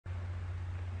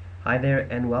Hi there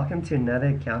and welcome to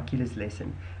another calculus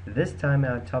lesson. This time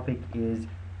our topic is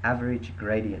average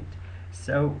gradient.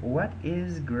 So what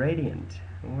is gradient?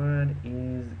 What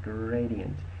is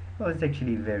gradient? Well, it's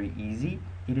actually very easy.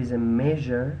 It is a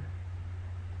measure,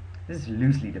 this is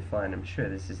loosely defined, I'm sure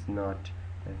this is not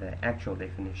the actual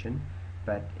definition,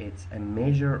 but it's a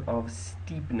measure of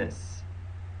steepness.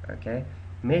 Okay,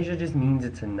 measure just means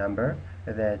it's a number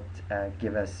that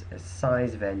give us a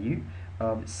size value.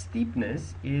 Of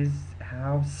steepness is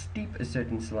how steep a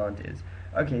certain slant is.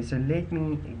 Okay, so let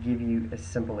me give you a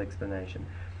simple explanation.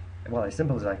 Well, as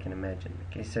simple as I can imagine.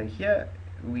 Okay, so here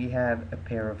we have a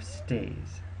pair of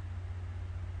stairs.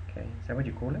 Okay, is that what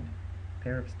you call it?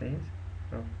 Pair of stairs?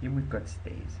 Oh, here we've got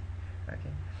stairs. Okay,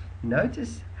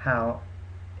 notice how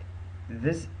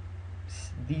these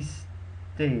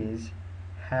stairs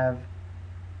have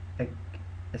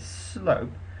a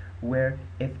slope where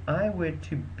if I were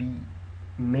to be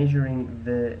measuring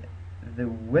the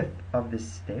width of the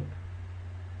step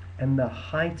and the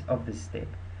height of the step,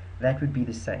 that would be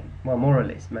the same. Well, more or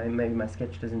less. Maybe my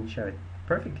sketch doesn't show it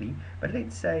perfectly, but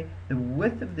let's say the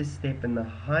width of the step and the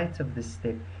height of the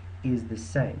step is the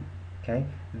same. Okay,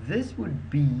 this would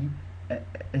be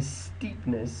a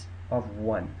steepness of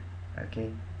 1.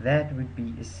 Okay, that would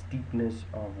be a steepness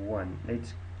of 1.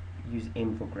 Let's use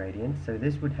m for gradient. So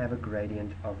this would have a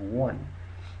gradient of 1.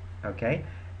 Okay,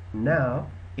 now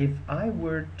if I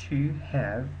were to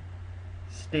have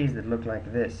stairs that look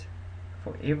like this,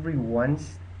 for every one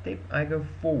step I go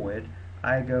forward,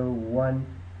 I go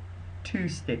 2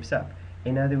 steps up.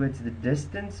 In other words, the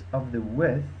distance of the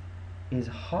width is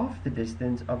half the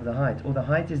distance of the height, or the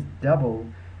height is double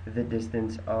the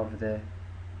distance of the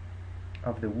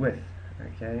width.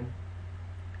 Okay,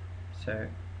 so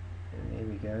there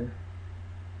we go.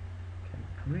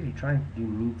 Really trying to do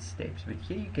neat steps, but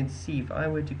here you can see if I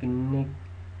were to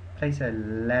place a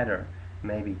ladder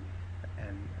maybe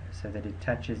so that it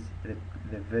touches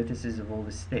the vertices of all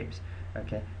the steps.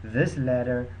 Okay, this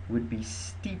ladder would be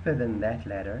steeper than that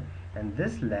ladder, and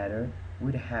this ladder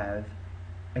would have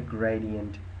a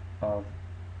gradient of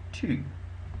 2.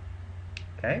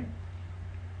 Okay,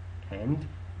 and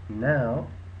now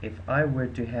if I were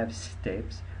to have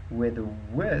steps where the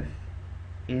width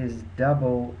is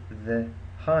double the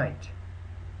height.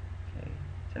 Okay,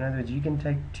 so in other words, you can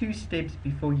take 2 steps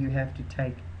before you have to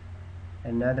take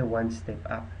another 1 step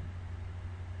up.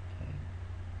 Okay,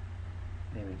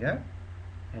 there we go.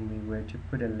 And we were to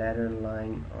put a ladder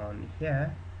line on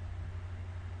here.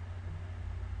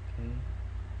 Okay,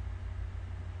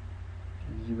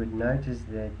 you would notice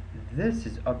that this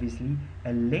is obviously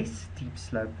a less steep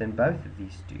slope than both of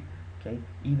these two. Okay,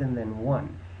 even than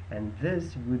 1, and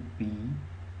this would be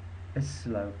a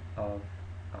slope of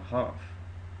a half.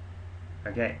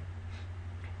 Okay,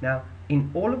 now in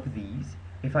all of these,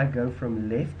 if I go from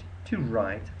left to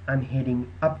right, I'm heading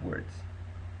upwards.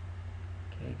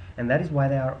 Okay, and that is why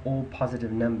they are all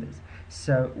positive numbers.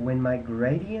 So when my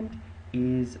gradient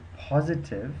is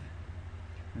positive,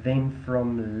 then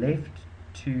from left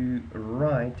to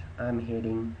right I'm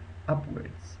heading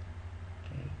upwards.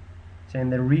 Okay, so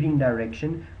in the reading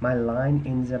direction my line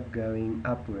ends up going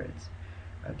upwards.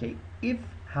 Okay, if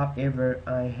however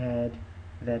I had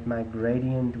that my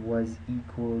gradient was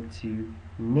equal to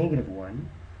 -1,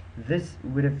 this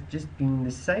would have just been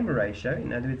the same ratio.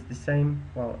 In other words, the same,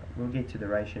 well, we'll get to the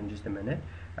ratio in just a minute.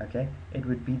 Okay, it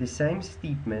would be the same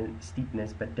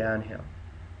steepness but downhill.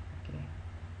 Okay,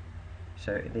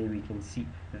 so there we can see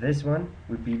this one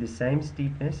would be the same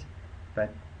steepness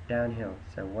but downhill.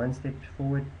 So 1 step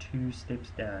forward, 2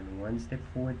 steps down, 1 step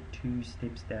forward, 2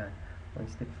 steps down, 1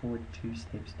 step forward, 2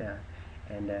 steps down.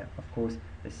 And of course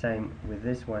the same with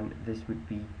this one. This would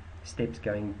be steps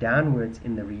going downwards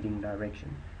in the reading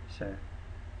direction. So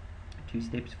 2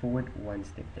 steps forward, 1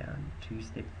 step down, 2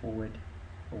 step forward,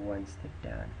 1 step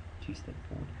down, 2 step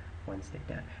forward, 1 step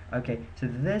down. Okay, so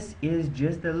this is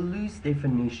just a loose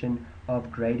definition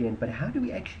of gradient, but how do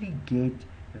we actually get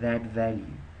that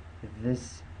value,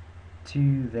 this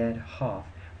to that half?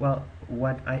 Well,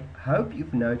 what I hope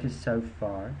you've noticed so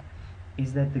far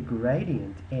is that the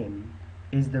gradient m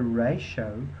is the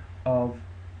ratio of,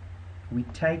 we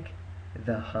take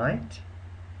the height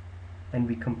and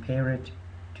we compare it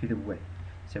to the width.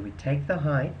 So we take the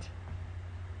height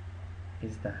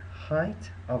is the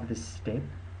height of the step,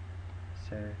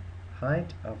 so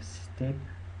height of step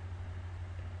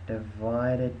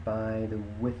divided by the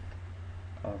width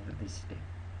of the step.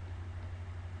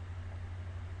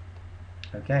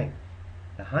 Okay,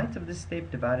 the height of the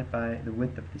step divided by the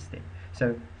width of the step.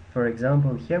 So for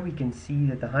example, here we can see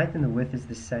that the height and the width is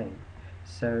the same.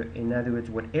 So in other words,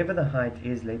 whatever the height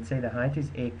is, let's say the height is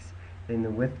x then the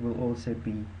width will also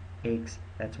be x.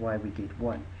 That's why we get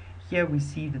 1. Here we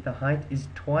see that the height is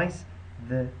twice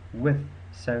the width,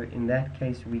 so in that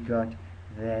case we got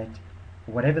that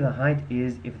whatever the height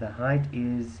is, if the height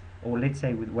is, or let's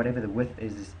say with whatever the width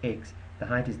is x, the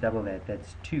height is double that,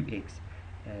 that's 2x,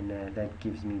 and that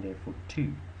gives me therefore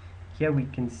 2. Here we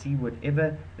can see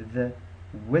whatever the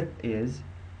width is,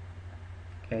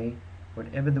 okay,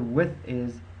 whatever the width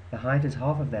is, the height is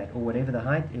half of that, or whatever the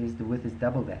height is, the width is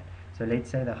double that. So let's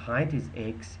say the height is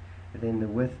x, then the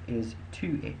width is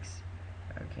 2x,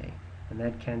 okay, and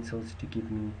that cancels to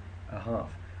give me a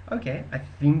half. Okay, I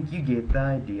think you get the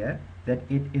idea that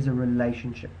it is a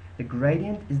relationship. The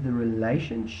gradient is the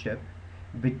relationship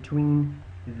between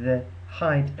the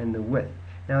height and the width.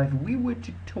 Now if we were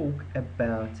to talk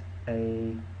about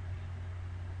 2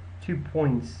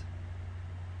 points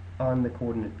on the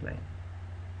coordinate plane,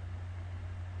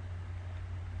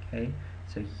 okay,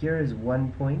 so here is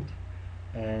 1 point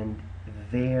and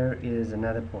there is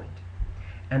another point,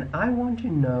 and I want to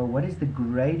know what is the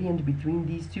gradient between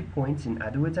these 2 points. In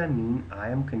other words, I mean I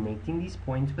am connecting these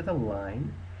points with a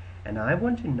line, and I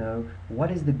want to know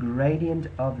what is the gradient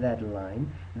of that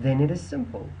line. Then it is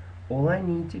simple. All I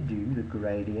need to do, the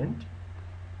gradient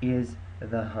is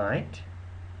the height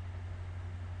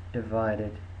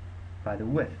divided by the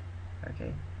width.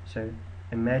 Okay, so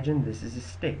imagine this is a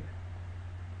step.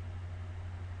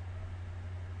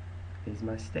 These are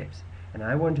my steps, and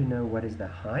I want to know what is the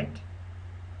height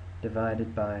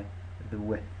divided by the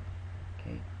width.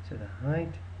 Okay, so the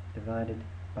height divided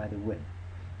by the width.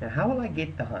 Now how will I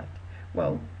get the height?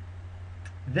 Well,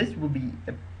 this will be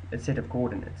a set of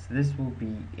coordinates. This will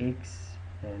be x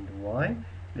and y.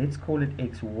 Let's call it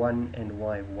x1 and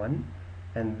y1,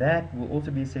 and that will also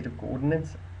be a set of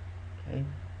coordinates. Okay,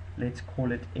 let's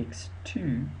call it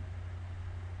x2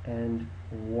 and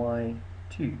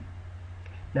y2.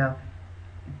 Now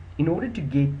in order to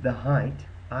get the height,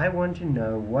 I want to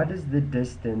know what is the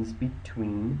distance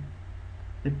between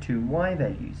the two y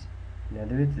values. In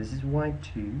other words, this is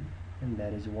y2 and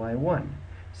that is y1.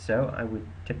 So I would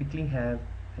typically have,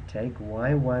 I take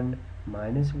y1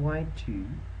 minus y2,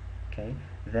 okay,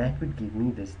 that would give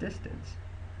me this distance.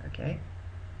 Okay,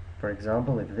 for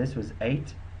example, if this was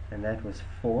 8 and that was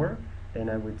 4, then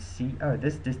I would see, oh,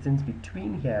 this distance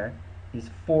between here is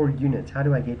 4 units. How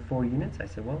do I get 4 units? I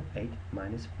say, well, 8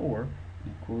 minus 4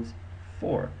 equals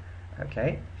 4.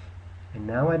 Okay, and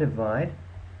now I divide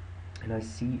and I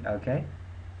see, okay,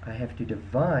 I have to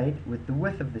divide with the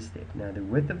width of the step. Now the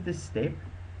width of the step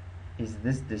is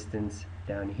this distance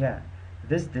down here.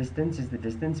 This distance is the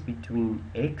distance between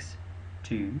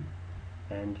x2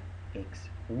 and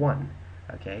x1.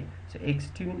 Okay, so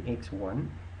x2 and x1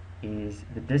 is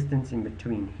the distance in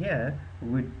between. Here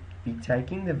would be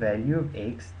taking the value of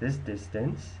x, this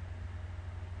distance,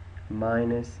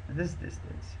 minus this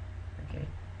distance. Okay,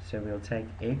 so we'll take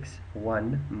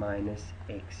x1 minus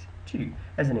x2.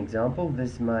 As an example,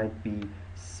 this might be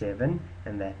 7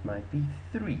 and that might be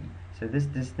 3. So this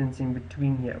distance in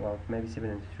between here, well, maybe 7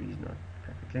 and 3 is not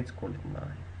perfect. Let's call it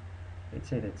 9. Let's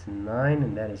say that's 9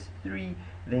 and that is 3.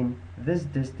 Then this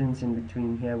distance in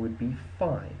between here would be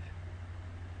 5.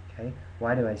 Okay,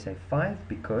 why do I say 5?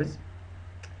 Because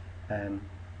 9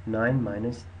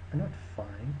 minus, not 5,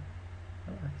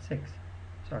 oh, 6,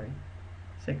 sorry,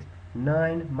 6.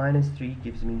 9 minus 3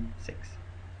 gives me 6.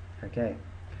 Okay,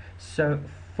 so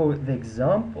for the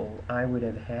example, I would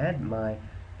have had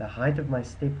the height of my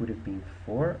step would have been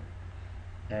 4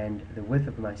 and the width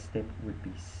of my step would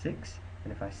be 6,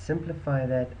 and if I simplify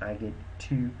that I get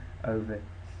 2 over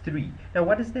 3. Now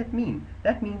what does that mean?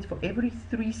 That means for every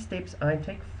 3 steps I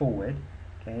take forward,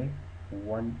 okay,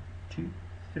 1, 2,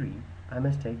 3, I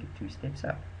must take it 2 steps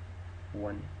up.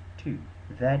 1, 2.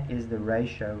 That is the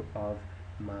ratio of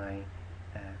my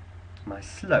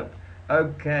slope.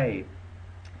 Okay,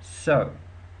 so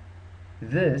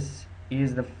this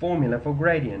is the formula for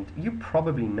gradient. You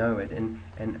probably know it,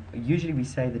 and usually we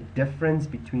say the difference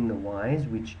between the y's,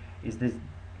 which is this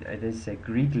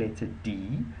Greek letter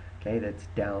D. Okay, that's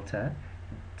delta,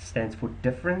 stands for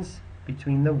difference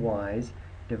between the y's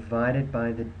divided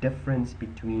by the difference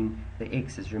between the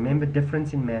x's. Remember,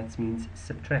 difference in maths means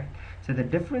subtract. So the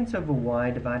difference over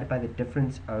y divided by the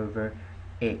difference over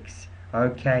x.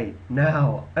 Okay,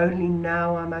 now, only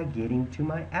now am I getting to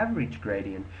my average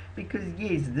gradient. Because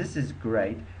yes, this is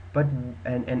great, but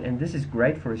and this is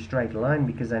great for a straight line,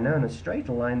 because I know in a straight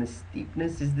line the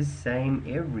steepness is the same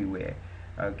everywhere.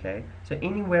 Okay, so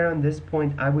anywhere on this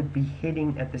point I would be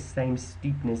heading at the same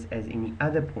steepness as any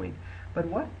other point. But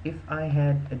what if I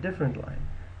had a different line?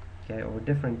 Okay, or a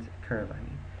different curve, I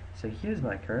mean. So here's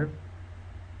my curve.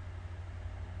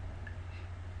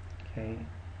 Okay,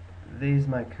 there's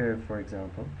my curve, for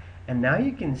example, and now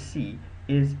you can see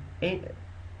is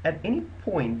at any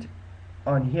point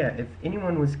on here, if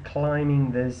anyone was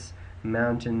climbing this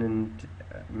mountain and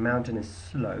mountainous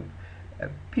slope,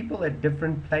 people at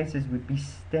different places would be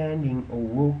standing or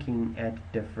walking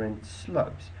at different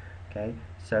slopes. Okay,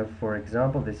 so for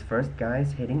example, this first guy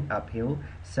is heading uphill,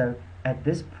 so at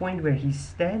this point where he's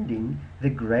standing, the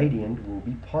gradient will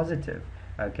be positive.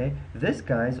 Okay, this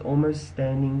guy is almost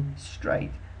standing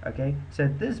straight. Okay, so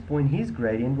at this point his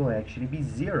gradient will actually be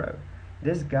 0.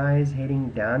 This guy is heading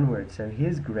downward, so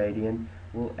his gradient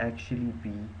will actually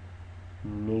be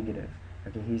negative.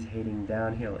 Okay, he's heading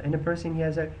downhill, and a person here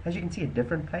has, as you can see, at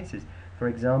different places. For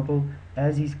example,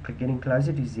 as he's getting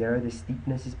closer to 0, the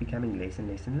steepness is becoming less and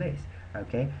less and less.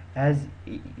 Okay, as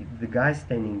the guy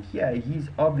standing here, he's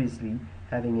obviously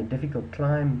having a difficult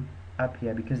climb up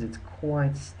here because it's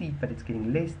quite steep, but it's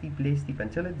getting less steep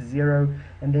until it's 0,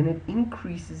 and then it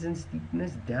increases in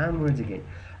steepness downwards again.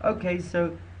 Okay,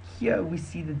 so here we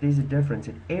see that there's a difference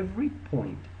at every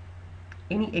point.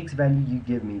 Any x value you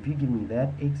give me, if you give me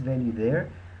that x value there,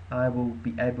 I will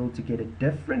be able to get a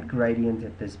different gradient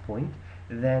at this point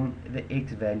than the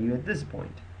x value at this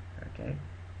point. Okay,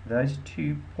 those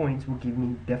 2 points will give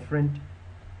me different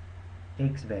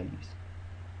x values.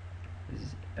 This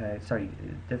is,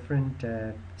 different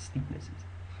steepnesses.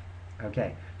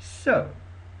 Okay, so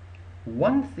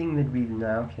one thing that we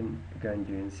now can go and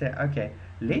do and say, okay,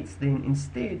 let's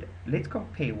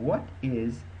compare what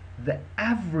is the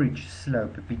average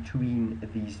slope between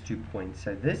these 2 points.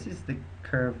 So this is the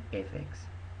curve fx.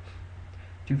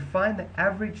 To find the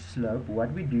average slope,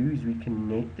 what we do is we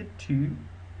connect the 2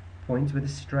 points with a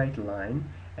straight line,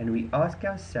 and we ask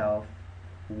ourselves,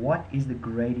 what is the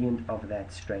gradient of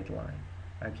that straight line?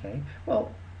 Okay,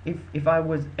 well, if I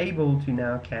was able to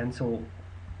now cancel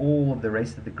all of the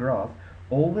rest of the graph,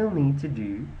 all we'll need to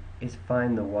do is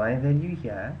find the y value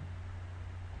here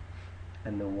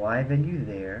and the y value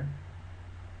there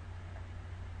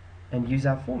and use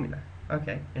our formula.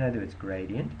 Okay, in other words,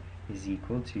 gradient is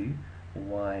equal to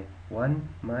y1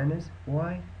 minus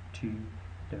y2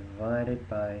 divided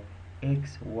by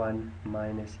x1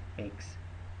 minus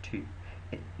x2.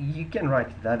 You can write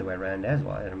it the other way around as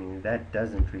well. I mean, that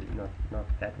doesn't really,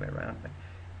 not that way around, but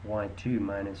y2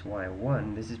 minus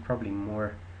y1, this is probably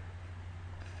more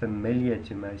familiar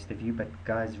to most of you, but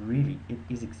guys, really, it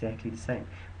is exactly the same.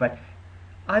 But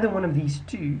either one of these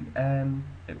two,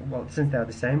 well, since they're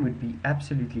the same, would be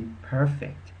absolutely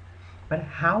perfect. But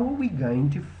how are we going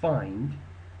to find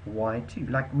y2?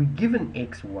 Like, we're given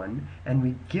x1 and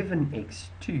we're given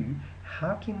x2,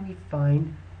 how can we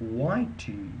find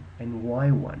y2 and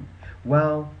y1?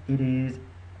 Well, it is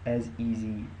as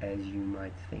easy as you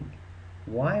might think.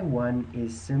 y1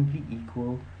 is simply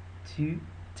equal to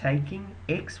taking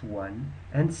x1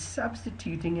 and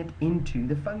substituting it into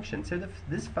the function. So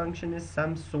this function is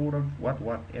some sort of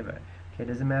whatever. Okay, it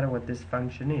doesn't matter what this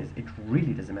function is. It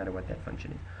really doesn't matter what that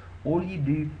function is. All you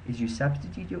do is you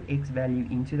substitute your x value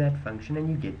into that function and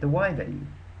you get the y value.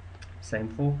 Same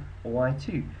for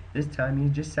y2. This time you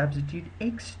just substitute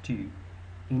x2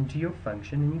 into your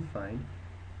function and you find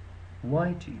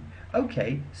y2.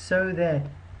 Okay, so that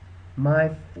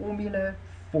my formula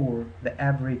for the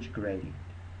average gradient,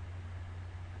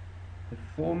 the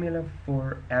formula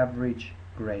for average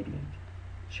gradient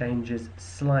changes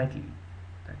slightly.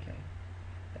 Okay,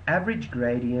 the average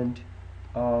gradient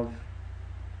of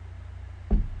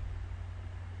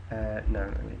no,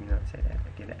 let me not say that.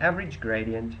 Okay, the average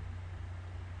gradient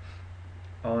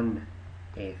on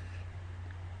f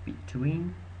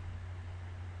between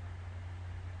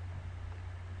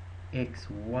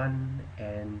x1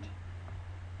 and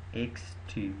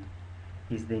x2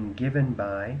 is then given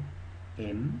by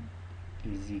m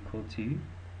is equal to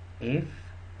f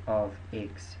of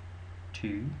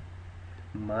x2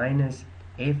 minus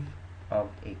f of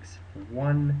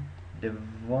x1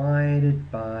 divided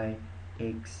by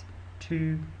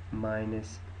x2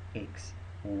 minus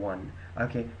x1.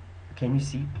 Okay, can you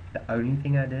see? The only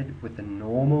thing I did with the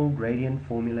normal gradient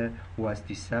formula was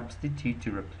to substitute,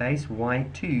 to replace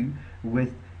y2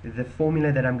 with the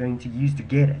formula that I'm going to use to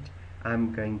get it.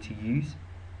 I'm going to use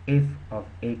f of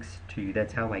x2.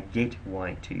 That's how I get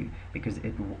y2, because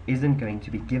it isn't going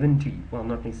to be given to you. Well,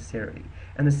 not necessarily.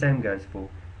 And the same goes for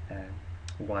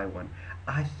y1.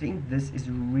 I think this is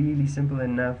really simple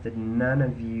enough that none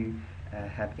of you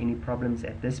have any problems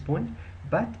at this point,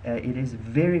 but it is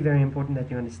very, very important that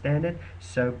you understand it.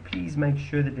 So please make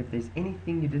sure that if there's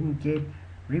anything you didn't get,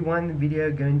 rewind the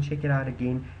video, go and check it out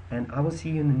again, and I will see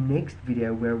you in the next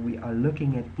video where we are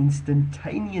looking at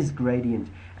instantaneous gradient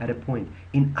at a point.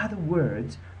 In other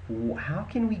words, how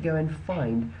can we go and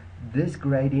find this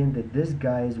gradient that this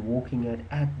guy is walking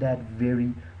at that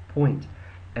very point?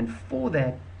 And for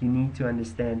that, you need to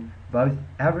understand both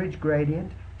average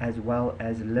gradient as well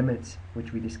as limits,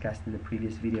 which we discussed in the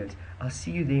previous videos. I'll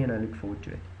see you there and I look forward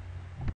to it.